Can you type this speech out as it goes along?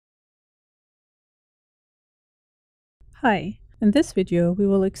Hi, in this video we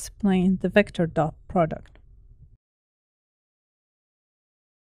will explain the vector dot product.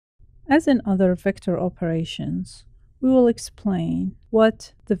 As in other vector operations, we will explain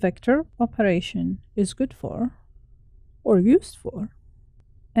what the vector operation is good for or used for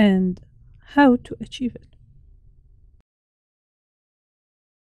and how to achieve it.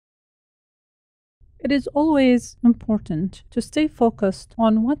 It is always important to stay focused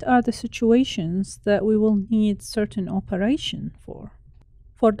on what are the situations that we will need certain operation for.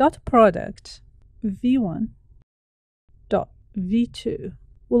 For dot product, v1 dot v2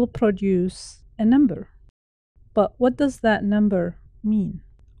 will produce a number. But what does that number mean?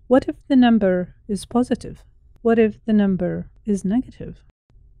 What if the number is positive? What if the number is negative?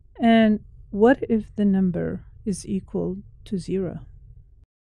 And what if the number is equal to 0?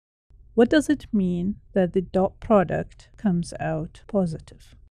 What does it mean that the dot product comes out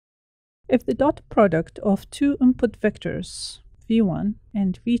positive? If the dot product of two input vectors, v1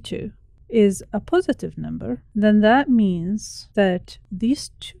 and v2, is a positive number, then that means that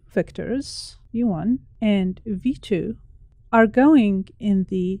these two vectors, v1 and v2, are going in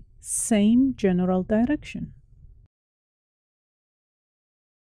the same general direction.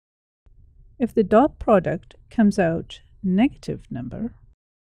 If the dot product comes out negative number,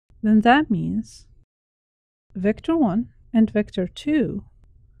 then that means vector 1 and vector 2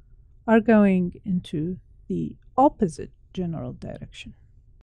 are going into the opposite general direction.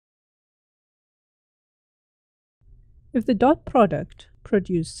 If the dot product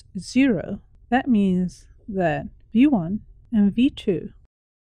produces 0, that means that v1 and v2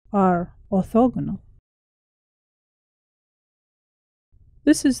 are orthogonal.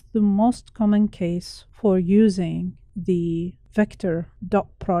 This is the most common case for using the vector dot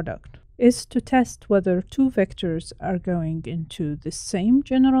product, is to test whether two vectors are going into the same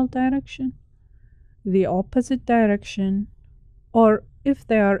general direction, the opposite direction, or if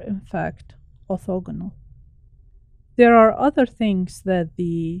they are in fact orthogonal. There are other things that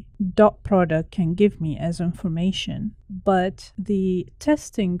the dot product can give me as information, but the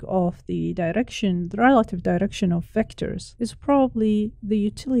testing of the direction, the relative direction of vectors, is probably the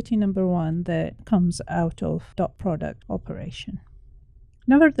utility number one that comes out of dot product operation.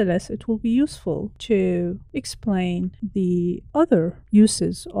 Nevertheless, it will be useful to explain the other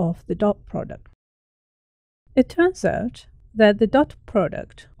uses of the dot product. It turns out that the dot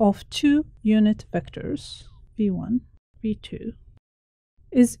product of two unit vectors, v1, v2,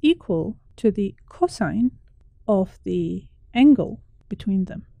 is equal to the cosine of the angle between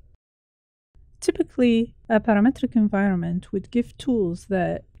them. Typically, a parametric environment would give tools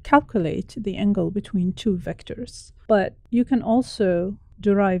that calculate the angle between two vectors, but you can also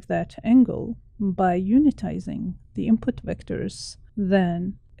derive that angle by unitizing the input vectors,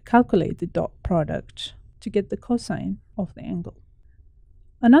 then calculate the dot product to get the cosine of the angle.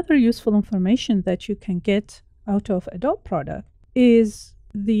 Another useful information that you can get out of a dot product is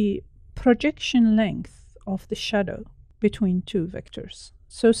the projection length of the shadow between two vectors.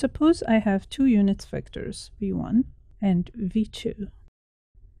 So suppose I have two unit vectors, v1 and v2.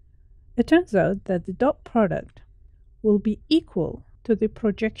 It turns out that the dot product will be equal to the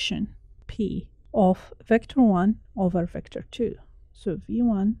projection p of vector 1 over vector 2. So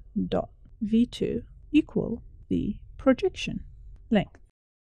v1 dot v2 equal the projection length.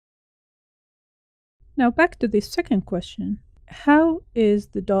 Now back to the second question. How is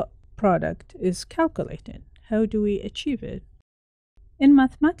the dot product is calculated? How do we achieve it? In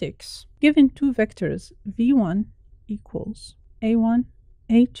mathematics, given two vectors v1 equals a1,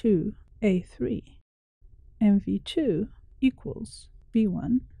 a2, a3, and v2 equals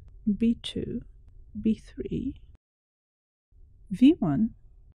b1, b2, b3, v1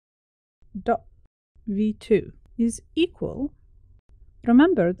 dot v2 is equal.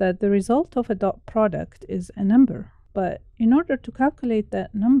 Remember that the result of a dot product is a number, but in order to calculate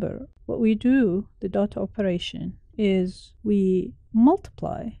that number, what we do, the dot operation, is we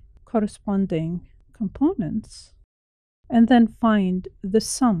multiply corresponding components and then find the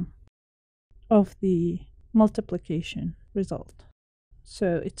sum of the multiplication result.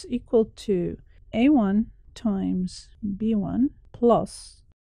 So it's equal to a1 times b1 plus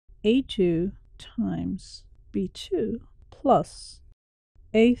a2 times b2 plus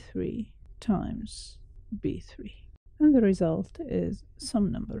a3 times b3. And the result is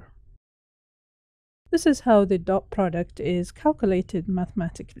some number. This is how the dot product is calculated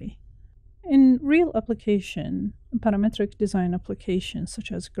mathematically. In real application, parametric design applications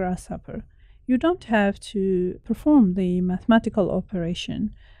such as Grasshopper, you don't have to perform the mathematical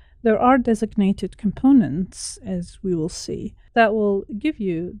operation. There are designated components, as we will see, that will give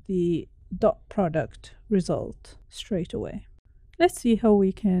you the dot product result straight away. Let's see how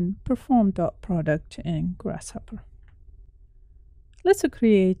we can perform dot product in Grasshopper. Let's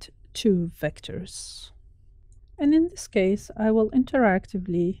create two vectors. And in this case, I will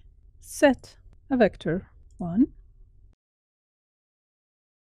interactively set a vector 1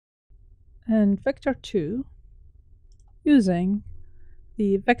 and vector 2 using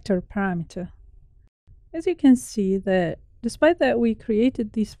the vector parameter. As you can see that despite that we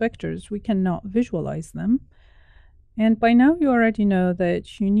created these vectors, we cannot visualize them. And by now you already know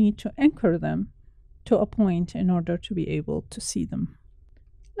that you need to anchor them to a point in order to be able to see them.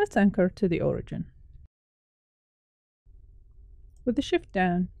 Let's anchor to the origin. With the shift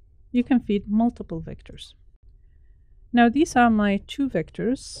down, you can feed multiple vectors. Now these are my two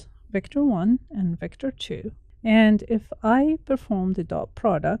vectors, vector 1 and vector 2. And if I perform the dot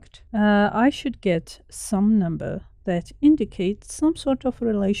product, I should get some number that indicates some sort of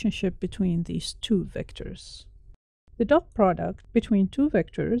relationship between these two vectors. The dot product between two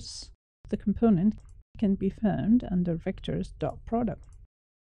vectors, the component, can be found under vectors dot product.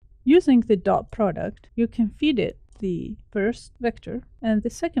 Using the dot product, you can feed it the first vector and the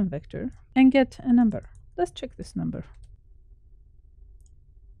second vector and get a number. Let's check this number.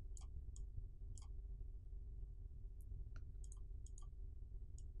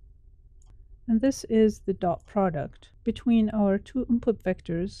 And this is the dot product between our two input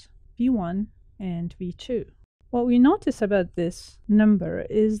vectors, v1 and v2. What we notice about this number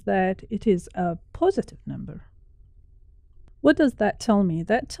is that it is a positive number. What does that tell me?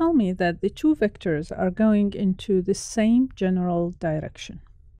 That tells me that the two vectors are going into the same general direction.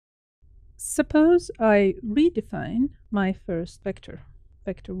 Suppose I redefine my first vector,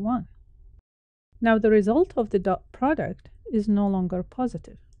 vector 1. Now the result of the dot product is no longer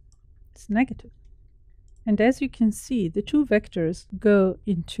positive. It's negative. And as you can see, the two vectors go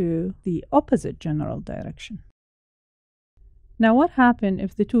into the opposite general direction. Now what happens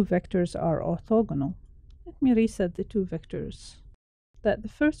if the two vectors are orthogonal? Let me reset the two vectors. That the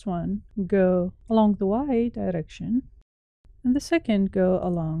first one go along the y direction and the second go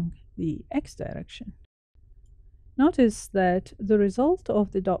along the x direction. Notice that the result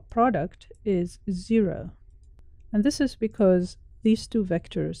of the dot product is 0. And this is because these two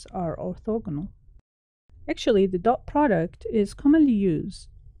vectors are orthogonal. Actually, the dot product is commonly used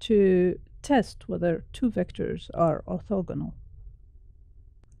to test whether two vectors are orthogonal.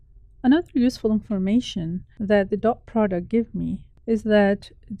 Another useful information that the dot product gives me is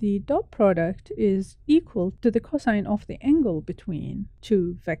that the dot product is equal to the cosine of the angle between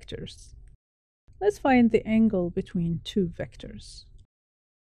two vectors. Let's find the angle between two vectors.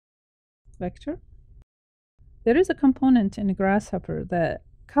 Vector. There is a component in Grasshopper that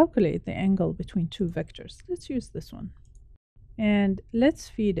calculates the angle between two vectors. Let's use this one. And let's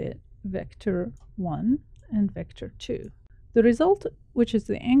feed it vector 1 and vector 2. The result, which is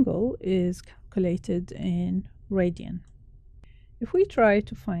the angle, is calculated in radian. If we try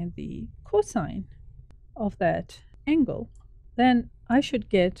to find the cosine of that angle, then I should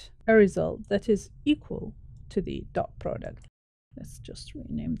get a result that is equal to the dot product. Let's just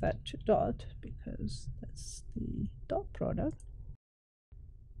rename that to dot because that's the dot product.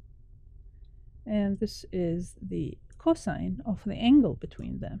 And this is the cosine of the angle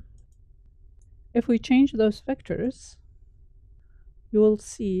between them. If we change those vectors, you will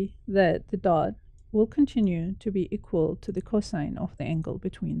see that the dot will continue to be equal to the cosine of the angle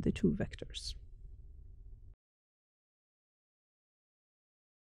between the two vectors.